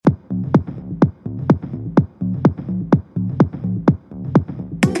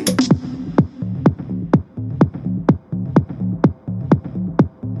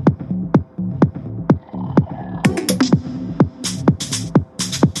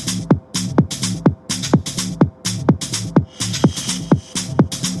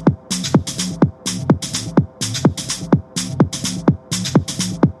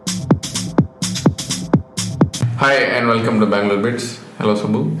Hi and welcome to Bangalore Bits. Hello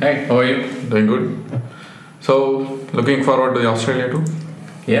Subbu. Hey, how are you? Doing good. So, looking forward to Australia too?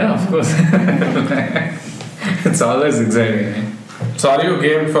 Yeah, of course. It's always exciting. Eh? So, are you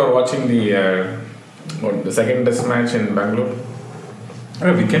game for watching the second test match in Bangalore?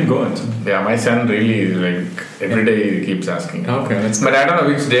 Oh, we can go. Yeah, my son really every day he keeps asking. Okay, let's go. But I don't know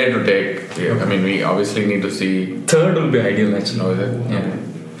which day to take. Yeah, I mean, we obviously need to see. Third will be ideal actually. No, is it? Yeah. Okay.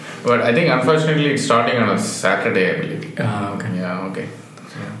 But I think unfortunately it's starting on a Saturday, I believe. Okay. Yeah, okay.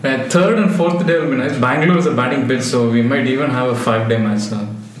 Third and fourth day will be nice. Bangalore is a batting pitch, so we might even have a 5-day match.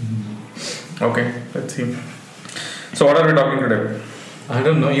 Okay, let's see. So, what are we talking today? I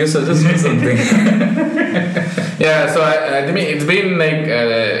don't know. You suggested something. Yeah, so I mean it's been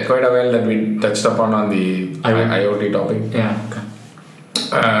quite a while that we touched upon on the IoT topic. Yeah. Okay.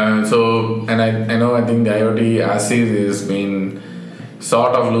 I think the IoT as is been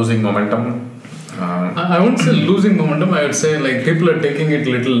sort of losing momentum. I wouldn't say losing momentum. I would say people are taking it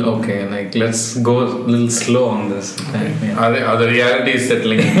let's go a little slow on this. Yeah. Are the reality is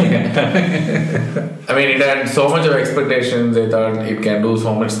settling? I mean, it had so much of expectations. They thought it can do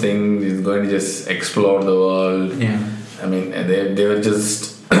so much things. It's going to just explore the world. Yeah. I mean, they were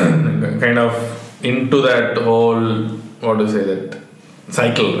just kind of into that whole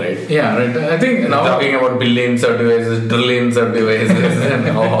cycle, right? Yeah, right. I think now talking about billions of devices, trillions of devices,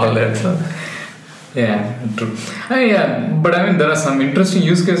 and all that stuff. Yeah, true. But I mean, there are some interesting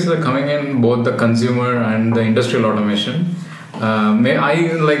use cases that are coming in both the consumer and the industrial automation.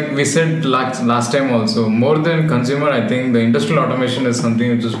 We said last time also, more than consumer, I think the industrial automation is something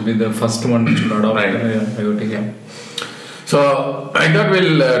which will be the first one which will adopt IoT. Yeah. So I thought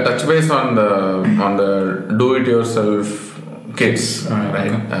we'll touch base on the do-it-yourself kits, right?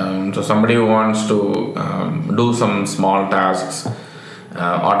 Okay. So somebody who wants to do some small tasks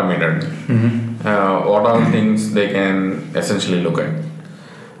automated. Mm-hmm. What are things they can essentially look at?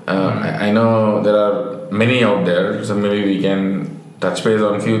 I know there are many out there, so maybe we can touch base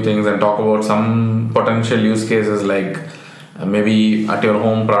on a few things and talk about some potential use cases maybe at your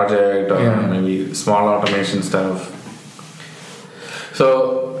home project or maybe small automation stuff.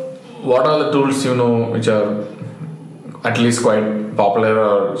 So what are the tools which are at least quite popular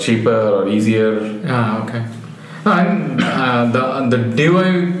or cheaper or easier? Okay. And the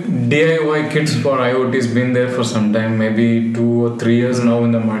DIY kits for IoT has been there for some time, maybe 2 or 3 years now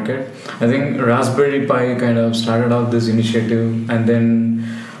in the market. I think Raspberry Pi kind of started out this initiative, and then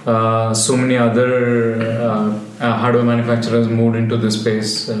so many other hardware manufacturers moved into this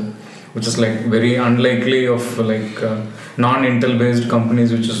space, which is very unlikely of non-Intel based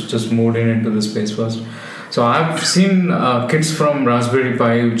companies which just moved into this space first. So I've seen kits from Raspberry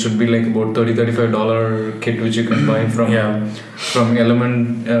Pi, which would be about $30-$35 kit, which you can buy from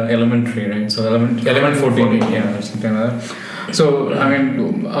Elementary, right? So Element 14, yeah, or something like that. So I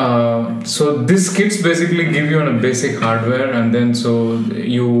mean, so these kits basically give you a basic hardware, and then so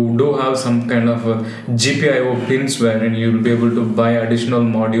you do have some kind of GPIO pins wherein you'll be able to buy additional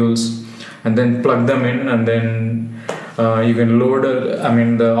modules and then plug them in, and then you can load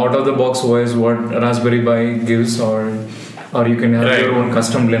the out of the box OS what Raspberry Pi gives, or you can have your own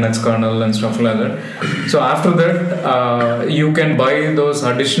custom Linux kernel and stuff like that. So after that you can buy those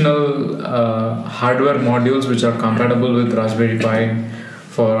additional hardware modules which are compatible with Raspberry Pi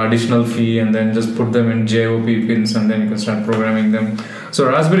for additional fee, and then just put them in JOP pins, and then you can start programming them. So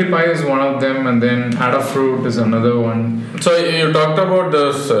Raspberry Pi is one of them, and then Adafruit is another one. So you talked about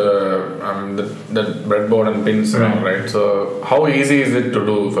those the breadboard and pins, right? So how easy is it to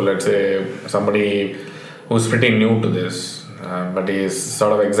do for, let's say, somebody who's pretty new to this, but is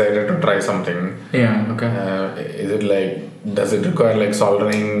sort of excited to try something? Yeah. Okay. Is it does it require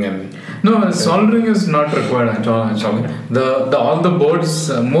soldering and? No, soldering is not required at all. Actually, all the boards,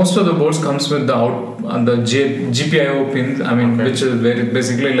 most of the boards comes with the GPIO pins. Which is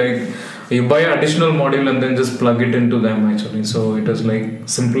basically you buy an additional module and then just plug it into them. Actually, so it is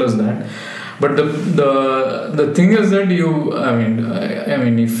simple as that. But the thing is that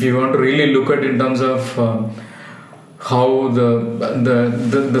if you want to really look at in terms of how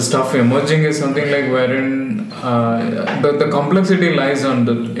the stuff emerging is something wherein the complexity lies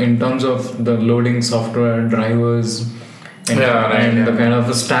in terms of the loading software drivers and the kind of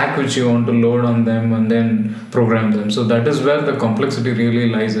a stack which you want to load on them and then program them. So that is where the complexity really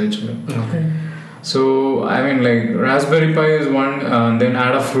lies actually. Okay. So Raspberry Pi is one, and then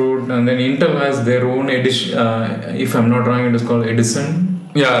Adafruit, and then Intel has their own edition. If I'm not wrong, it is called Edison.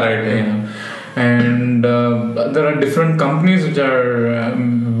 Yeah, right. Yeah. And there are different companies which are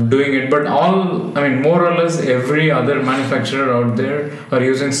doing it, but more or less every other manufacturer out there are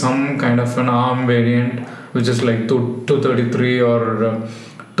using some kind of an ARM variant which is like 233 or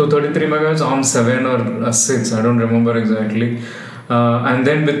 233 megahertz, ARM7 or 6, I don't remember exactly. And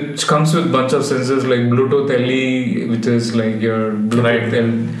then which comes with bunch of sensors like Bluetooth LE, which is like your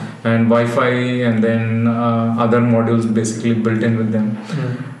Bluetooth and Wi-Fi, and then other modules basically built in with them.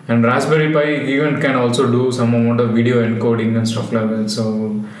 And Raspberry Pi even can also do some amount of video encoding and stuff like that.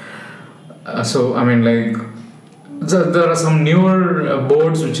 So I mean, like there are some newer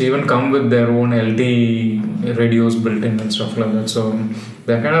boards which even come with their own LTE radios built in and stuff like that. So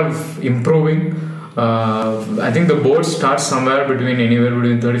they're kind of improving. I think the board starts somewhere anywhere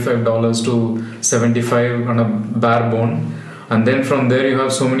between $35 to $75 on a bare bone, and then from there you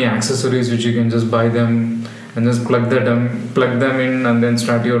have so many accessories which you can just buy them and just plug them in and then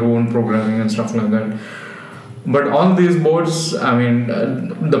start your own programming and stuff like that. But all these boards, I mean,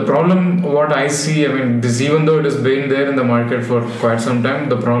 the problem what I see, I mean, this, even though it has been there in the market for quite some time,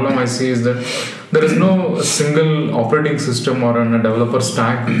 the problem I see is that there is no single operating system or a developer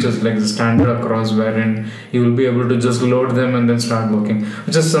stack which is like the standard across, wherein you will be able to just load them and then start working,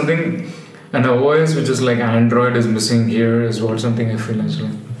 which is something, an OS which is like Android is missing here, is what something I feel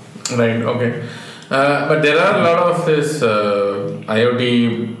actually. Right, okay. But there are a lot of this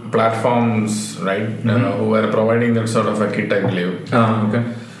IoT platforms, right, who are providing that sort of a kit, I believe. Okay.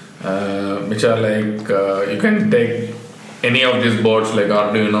 Which are like, you can take any of these boards like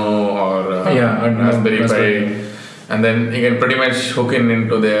Arduino or Raspberry Pi, and then you can pretty much hook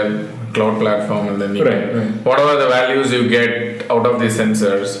into their cloud platform, and then you can, whatever the values you get out of these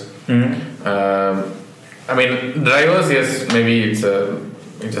sensors. I mean, drivers, yes, maybe it's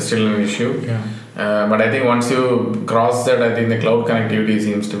still an issue. But I think once you cross that, I think the cloud connectivity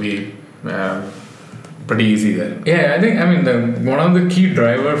seems to be pretty easy there. Yeah, I mean, one of the key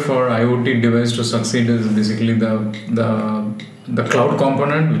driver for IoT device to succeed is basically the cloud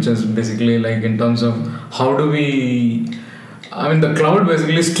component, which is basically like in terms of how do we. I mean, the cloud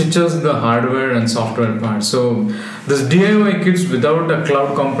basically stitches the hardware and software part. So this DIY kits without a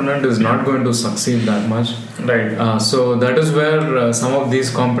cloud component is not going to succeed that much. Right. So that is where some of these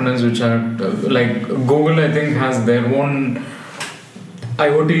components, which are like Google, I think, has their own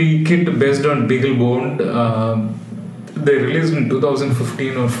IoT kit based on BeagleBone. They released in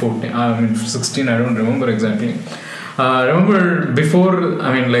 2015 or 14. I mean 16. I don't remember exactly. Remember before.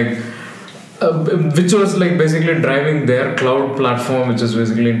 I mean like. Which was like basically driving their cloud platform, which is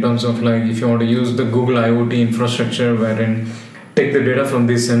basically in terms of like if you want to use the Google IoT infrastructure, wherein take the data from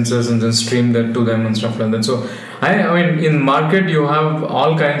these sensors and then stream that to them and stuff like that. So I mean in market you have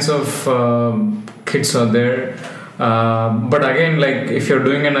all kinds of kits out there, but again, like if you're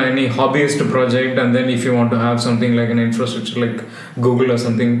doing any hobbyist project, and then if you want to have something like an infrastructure like Google or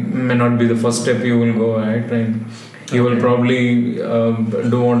something, may not be the first step you will go at, right? You will probably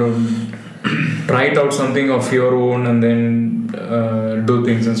do want to try it out something of your own and then do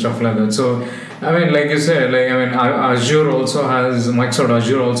things and stuff like that. So I mean, like you said, like I mean, Microsoft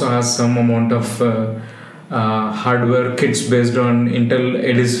Azure also has some amount of hardware kits based on Intel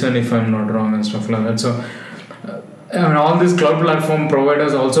Edison, if I'm not wrong, and stuff like that. So I mean, all these cloud platform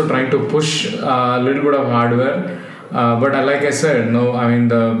providers also trying to push a little bit of hardware, but like I said, no, I mean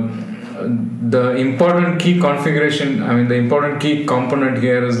the important key configuration, I mean the important key component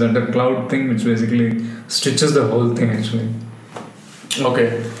here is that the cloud thing, which basically stitches the whole thing actually.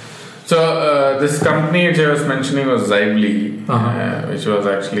 Okay. So this company which I was mentioning was Zybly, which was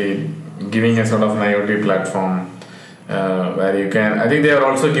actually giving a sort of an IoT platform where you can, I think they are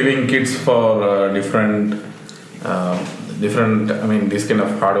also giving kits for different, I mean this kind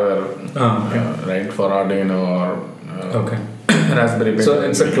of hardware, right, for Arduino or Raspberry Pi. So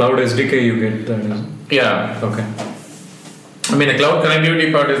it's a cloud SDK you get that is. Yeah. Okay. I mean, the cloud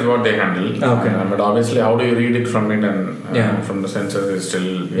connectivity part is what they handle. Okay. But obviously, how do you read it from it and from the sensors is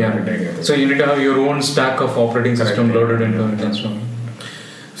still So you need to have your own stack of operating system loaded into it and so on.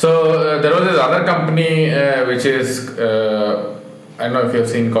 So there was this other company which is I don't know if you have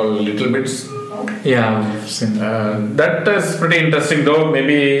seen, called Little Bits. Yeah, I've seen that. That is pretty interesting, though.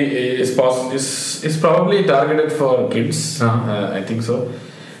 Maybe it's probably targeted for kids. I think so.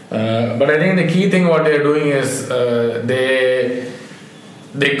 But I think the key thing what they are doing is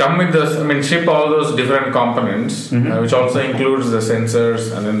they come with this. I mean, ship all those different components, which also includes the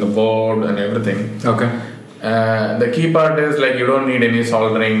sensors and then the board and everything. Okay. The key part is like you don't need any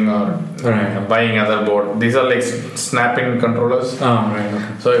soldering or buying other board. These are like snap-in controllers.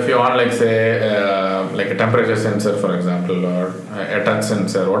 Okay. So if you want, like say like a temperature sensor, for example, or a touch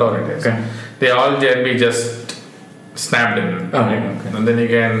sensor, whatever it is, they all can be just snapped in. And then you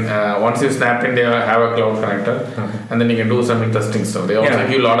can once you snap in, they have a cloud connector, and then you can do some interesting stuff. They also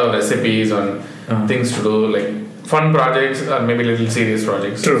give a lot of recipes on things to do, like fun projects or maybe little serious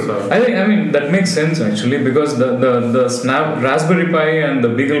projects. True. So, I mean that makes sense actually, because the Snap Raspberry Pi and the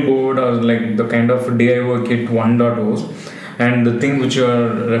Beagleboard are like the kind of DIY kit 1.0s, and the thing which you are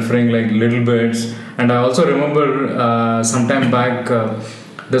referring like little bits. And I also remember some time back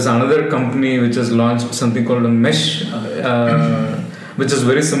there's another company which has launched something called a mesh, which is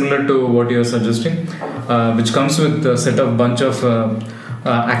very similar to what you are suggesting, which comes with a set of bunch of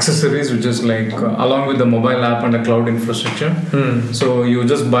accessories, which is like along with the mobile app and the cloud infrastructure. So you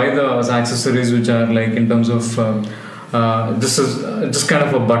just buy the accessories which are like in terms of this is just kind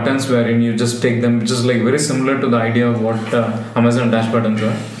of a buttons wherein you just take them, which is like very similar to the idea of what Amazon dash buttons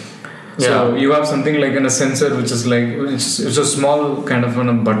are. So you have something like in a sensor which is like it's a small kind of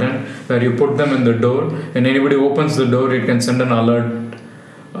a button where you put them in the door, and anybody opens the door, it can send an alert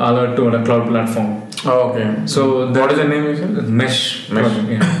to a cloud platform. Oh, okay. So what is the name you said? Mesh. Project,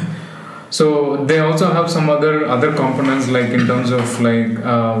 yeah. So they also have some other components, like in terms of like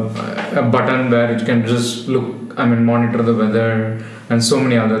a button where it can just monitor the weather and so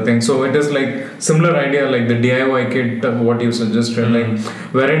many other things. So it is like similar idea like the DIY kit, what you suggested, like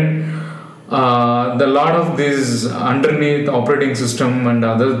wherein the lot of these underneath operating system and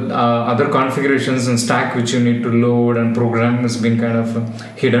other configurations and stack which you need to load and program has been kind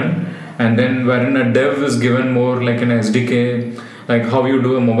of hidden, and then wherein a dev is given more like an SDK, like how you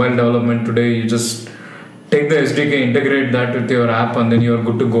do a mobile development today. You just take the SDK, integrate that with your app, and then you are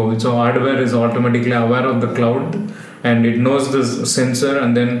good to go. So hardware is automatically aware of the cloud, and it knows this sensor,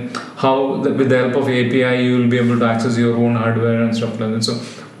 and then with the help of API you will be able to access your own hardware and stuff like that. So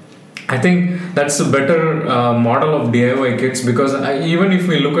I think that's a better model of DIY kits, because even if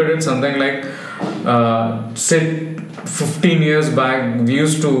we look at it, something like say 15 years back we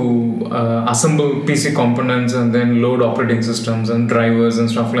used to assemble PC components and then load operating systems and drivers and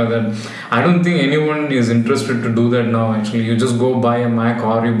stuff like that. I don't think anyone is interested to do that now. Actually, you just go buy a Mac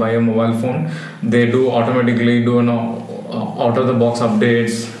or you buy a mobile phone, they automatically do an out of the box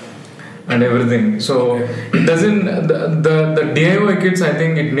updates and everything. So it doesn't, the DIY kits, I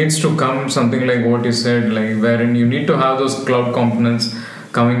think it needs to come something like what you said, like wherein you need to have those cloud components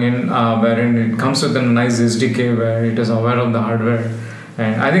coming in, wherein it comes with a nice SDK where it is aware of the hardware.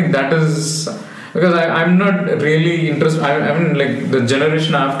 And I think that is because I'm not really interested. I mean, like the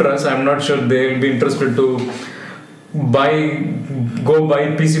generation after us, I'm not sure they will be interested to go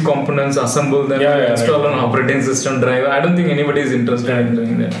buy PC components, assemble them, install an operating system driver. I don't think anybody is interested in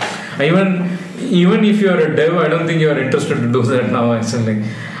doing that. Even if you are a dev, I don't think you are interested to do that now actually.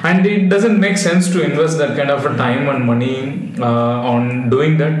 And it doesn't make sense to invest that kind of a time and money on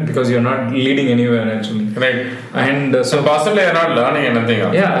doing that, because you're not leading anywhere actually. Right. And so possibly you're not learning anything.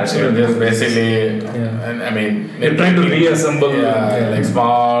 Yeah, absolutely. You're just basically, I mean, you're trying to reassemble. Like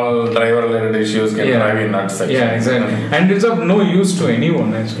small driver related issues can drive you nuts. Actually. Yeah, exactly. And it's of no use to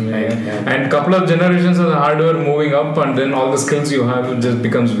anyone actually. Right. And couple of generations of the hardware moving up, and then all the skills you have just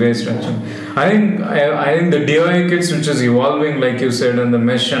becomes waste actually. I think the DIY kits which is evolving, like you said, and the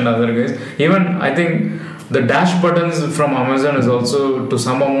mesh and other guys. Even I think the dash buttons from Amazon is also to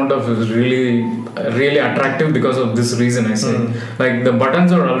some amount of is really attractive because of this reason. I say like the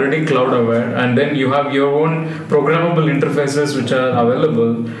buttons are already cloud aware, and then you have your own programmable interfaces which are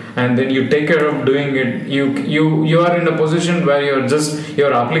available, and then you take care of doing it. You are in a position where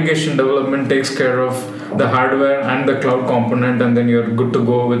your application development takes care of the hardware and the cloud component, and then you're good to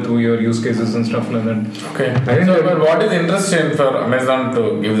go with your use cases and stuff like that. Okay. I think but what is interesting for Amazon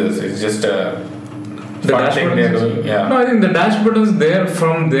to give this? It's just the dash buttons. No, I think the dash buttons there,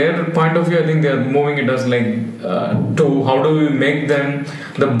 from their point of view, I think they are moving it as like to how do we make them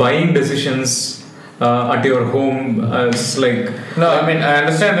the buying decisions at your home as like. No, I mean I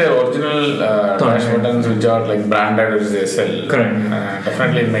understand the original dash buttons which are like branded which they sell. Correct.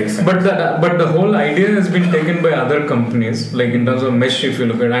 Definitely it makes sense. But the whole idea has been taken by other companies, like in terms of mesh. If you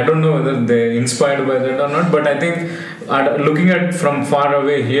look at, I don't know whether they're inspired by that or not, but I think looking at from far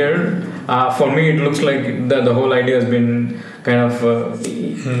away here, for me it looks like the whole idea has been kind of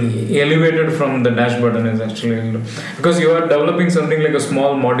elevated from the dash button is actually, because you are developing something like a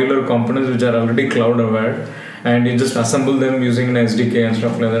small modular components which are already cloud aware, and you just assemble them using an SDK and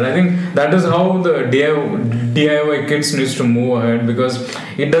stuff like that. I think that is how the DIY kits needs to move ahead, because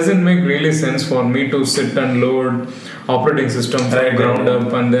it doesn't make really sense for me to sit and load operating system from ground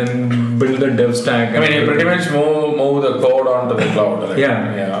up and then build the dev stack. I mean, you pretty much move the code onto the cloud. Like,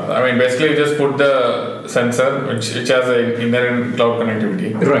 I mean, basically, you just put the sensor, which has an inherent cloud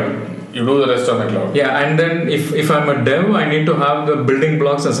connectivity. Right. You do the rest on the cloud. Yeah, and then if I'm a dev, I need to have the building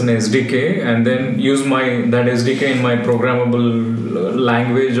blocks as an SDK, and then use that SDK in my programmable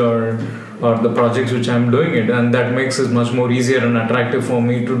language or or the projects which I'm doing it, and that makes it much more easier and attractive for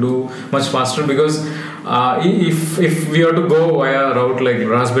me to do much faster. Because if we are to go via a route like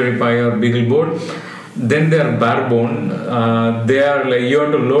Raspberry Pi or BeagleBoard, then they are bare bone. They are like you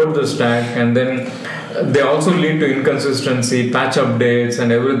have to load the stack, and then they also lead to inconsistency, patch updates,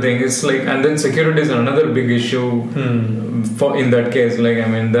 and everything. It's like, and then security is another big issue for in that case. Like, I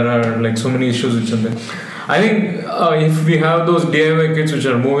mean, there are like so many issues which are there. I think if we have those DIY kits which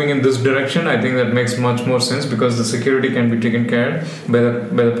are moving in this direction, I think that makes much more sense, because the security can be taken care by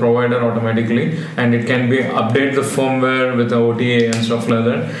the provider automatically, and it can be update the firmware with the OTA and stuff like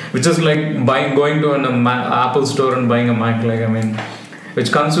that, which is like going to an Apple store and buying a Mac. Like, I mean,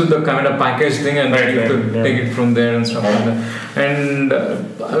 which comes with the kind of package thing, and take it from there and stuff like that. And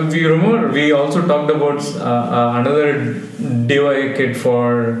we also talked about another DIY kit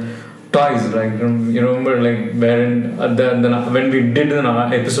for toys, like you remember, like wherein when we did an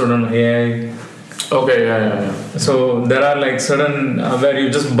episode on AI. Okay, yeah. So there are like certain where you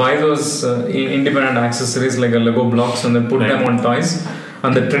just buy those independent accessories like a Lego blocks and then put them on toys,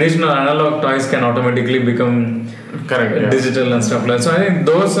 and the traditional analog toys can automatically become digital and stuff like that. So I think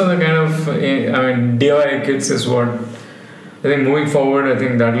those are the kind of DIY kits is what I think moving forward. I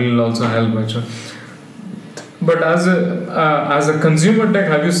think that will also help actually. But as a consumer tech,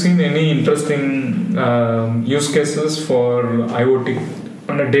 have you seen any interesting use cases for IoT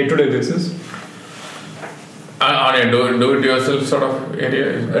on a day-to-day basis? On a do-it-yourself sort of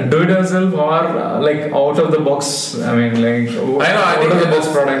area? Do-it-yourself or like out-of-the-box, I mean like out-of-the-box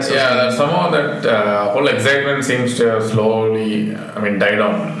products? Yeah, somehow that whole excitement seems to have slowly, died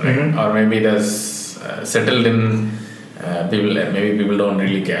down. Right? Or maybe it has settled in people, maybe people don't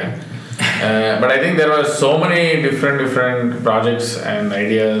really care. But I think there were so many different projects and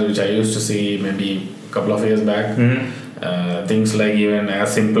ideas which I used to see maybe a couple of years back. Things like even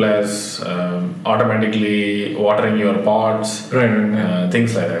as simple as automatically watering your pots,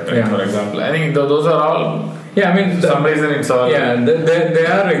 things like that. Right? Yeah. For example, I think those are all. Yeah, for some reason it's all. Yeah, they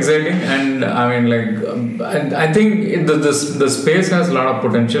are exciting, and I think the space has a lot of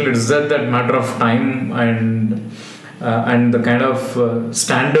potential. It's just that matter of time and the kind of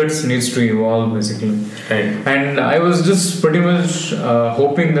standards needs to evolve basically. Right. And I was just pretty much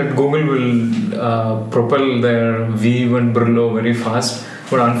hoping that Google will propel their Weave and Brillo very fast.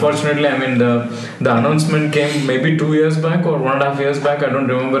 But unfortunately, the announcement came maybe 2 years back or 1.5 years back. I don't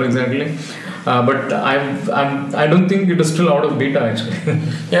remember exactly. But I don't think it is still out of beta actually.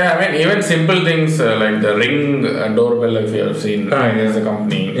 Yeah, even simple things like the Ring doorbell, if you have seen as a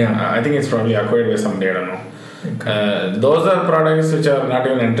company, I think it's probably acquired by somebody, I don't know. Those are products which are not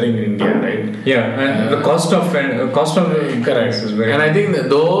even entering India, right? Yeah, and the cost of correct is very. And I think that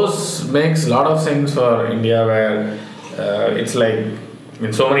those makes a lot of sense for India, where it's like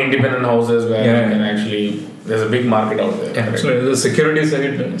in so many independent houses where you can actually. There's a big market out there. Yeah, absolutely. The security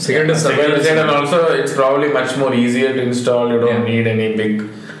side, and also it's probably much more easier to install. You don't need any big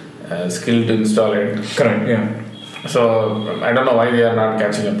skill to install it. Correct. Yeah. So I don't know why they are not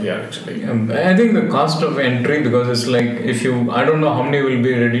catching up here actually. I think the cost of entry, because it's like I don't know how many will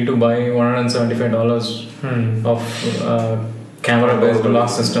be ready to buy $175 of camera-based lock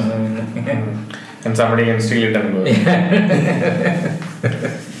system. And somebody can steal it and go.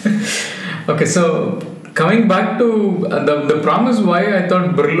 Okay, so coming back to the promise, why I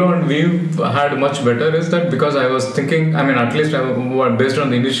thought Brillo and Weave had much better is that because I was thinking, at least based on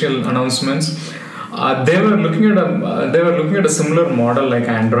the initial announcements. They were looking at a similar model like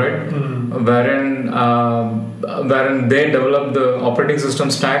Android, wherein they develop the operating system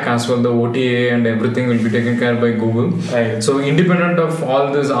stack as well, the OTA and everything will be taken care by Google. Right. So independent of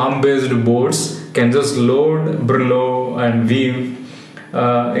all these ARM-based boards, can just load Brillo and Weave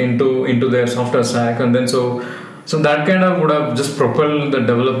into their software stack, and then so that kind of would have just propelled the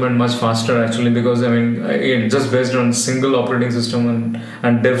development much faster actually, because it just based on single operating system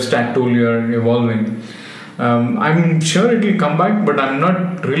and dev stack tool you are evolving. I'm sure it will come back, but I'm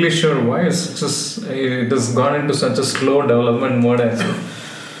not really sure why it has gone into such a slow development mode actually.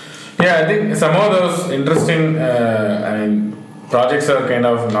 Yeah, I think some of those interesting projects are kind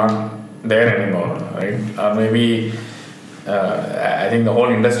of not there anymore, right? Or maybe I think the whole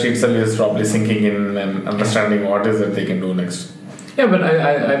industry itself is probably sinking in and understanding what is that they can do next. Yeah, but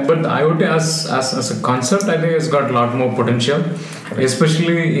but IoT as a concept, I think it's got a lot more potential,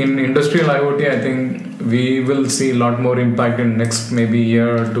 especially in industrial IoT. I think we will see a lot more impact in next maybe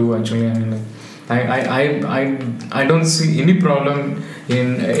year or two. Actually, I don't see any problem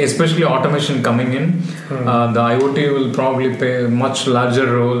in especially automation coming in. The IoT will probably play a much larger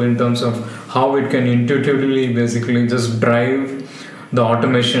role in terms of how it can intuitively basically just drive the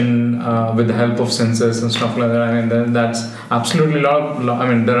automation with the help of sensors and stuff like that. I mean, that's absolutely I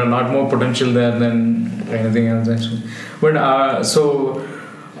mean, there are a lot more potential there than anything else actually. But are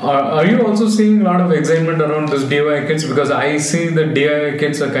you also seeing a lot of excitement around this DIY kits? Because I see the DIY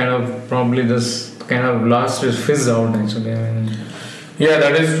kits are kind of probably this kind of lost its fizz out actually. I mean, yeah,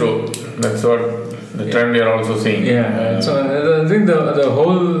 that is true. That's what the trend you're also seeing. Yeah. So I think the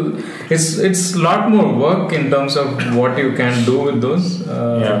whole it's a lot more work in terms of what you can do with those.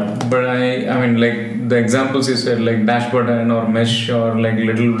 But I mean, like the examples you said, like dash button or mesh or like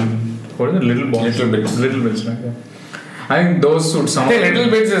little balls, little bits, right? Yeah. I think those would sound. I think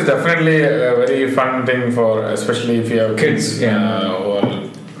little bits is definitely a very fun thing for, especially if you have kids, or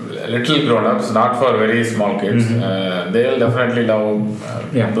little grown-ups, not for very small kids. They'll definitely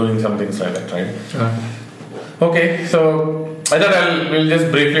love doing some things like that, right? Okay, so I thought we'll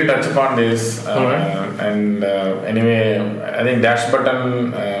just briefly touch upon this. And anyway, I think dash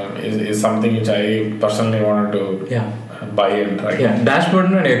button is something which I personally wanted to buy and try. Yeah, dash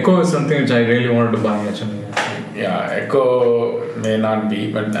button and Echo is something which I really wanted to buy actually. Yeah, Echo may not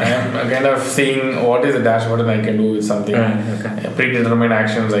be, but I am kind of seeing what is the dash button I can do with something. Predetermined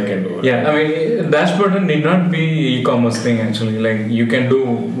actions I can do. Yeah, I mean, dash button need not be e-commerce thing actually. Like you can do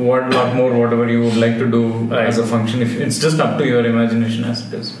a lot more whatever you would like to do as a function. If it's just up to your imagination as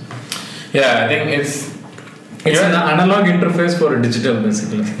it is. Yeah, I think it's an analog interface for a digital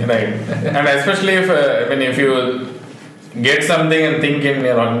basically. Right, and especially if you get something and think in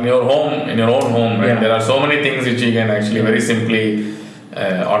your own home, right? There are so many things which you can actually very simply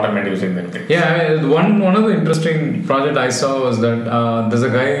automate using that thing. Yeah, I mean, one of the interesting project I saw was that there's a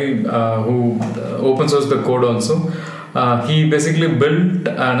guy who open source the code also. He basically built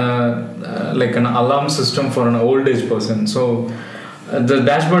an alarm system for an old age person. So the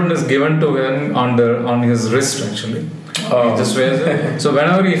dash button is given to him on his wrist actually. He just wears it. So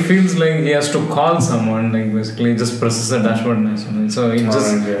whenever he feels like he has to call someone, like basically just presses the dash button. So it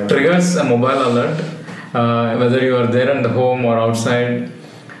just triggers a mobile alert. Whether you are there in the home or outside,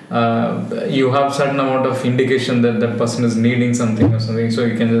 you have certain amount of indication that that person is needing something or something. So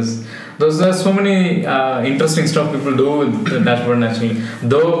you can just there's so many interesting stuff people do with the dash button actually.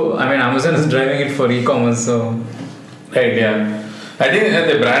 Though I mean Amazon is driving it for e-commerce, so right, yeah. I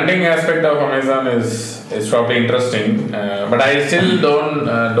think the branding aspect of Amazon is probably interesting, but I still don't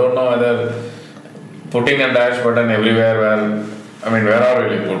know whether putting a dash button everywhere where are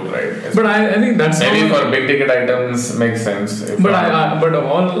we put, right? But I think that's maybe for big ticket items makes sense. But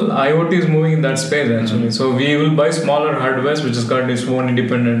all IoT is moving in that space actually. So we will buy smaller hardware which has got its own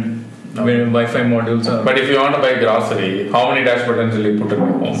independent Wi-Fi modules. But if you want to buy grocery, how many dash buttons will you put in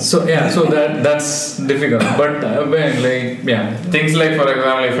your home? So that's difficult. But things like, for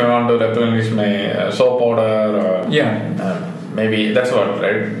example, if I want to replenish my soap powder, maybe that's what,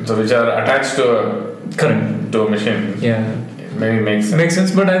 right? So which are attached to a machine. Yeah. Maybe makes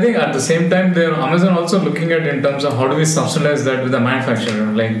sense. But I think at the same time, Amazon also looking at in terms of how do we subsidize that with the manufacturer,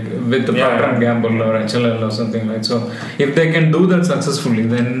 like with the Procter & Gamble or HLL or something like. So if they can do that successfully,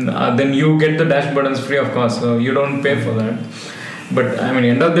 then you get the dash buttons free of cost, so you don't pay for that. But I mean,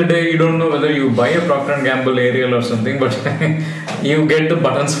 end of the day, you don't know whether you buy a Procter & Gamble Ariel or something, but you get the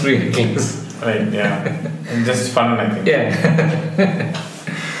buttons free at least. Right. Yeah. And just fun, I think. Yeah.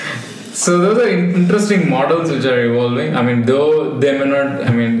 So those are interesting models which are evolving. I mean, though they may not.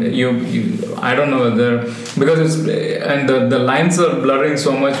 I mean, you I don't know whether because the lines are blurring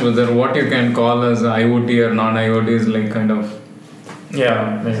so much whether what you can call as IoT or non-IoT is like kind of.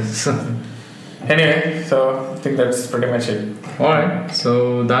 Yeah. Anyway, so I think that's pretty much it. All right.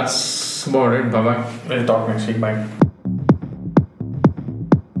 So that's about it. Bye bye. We'll talk next week. Bye.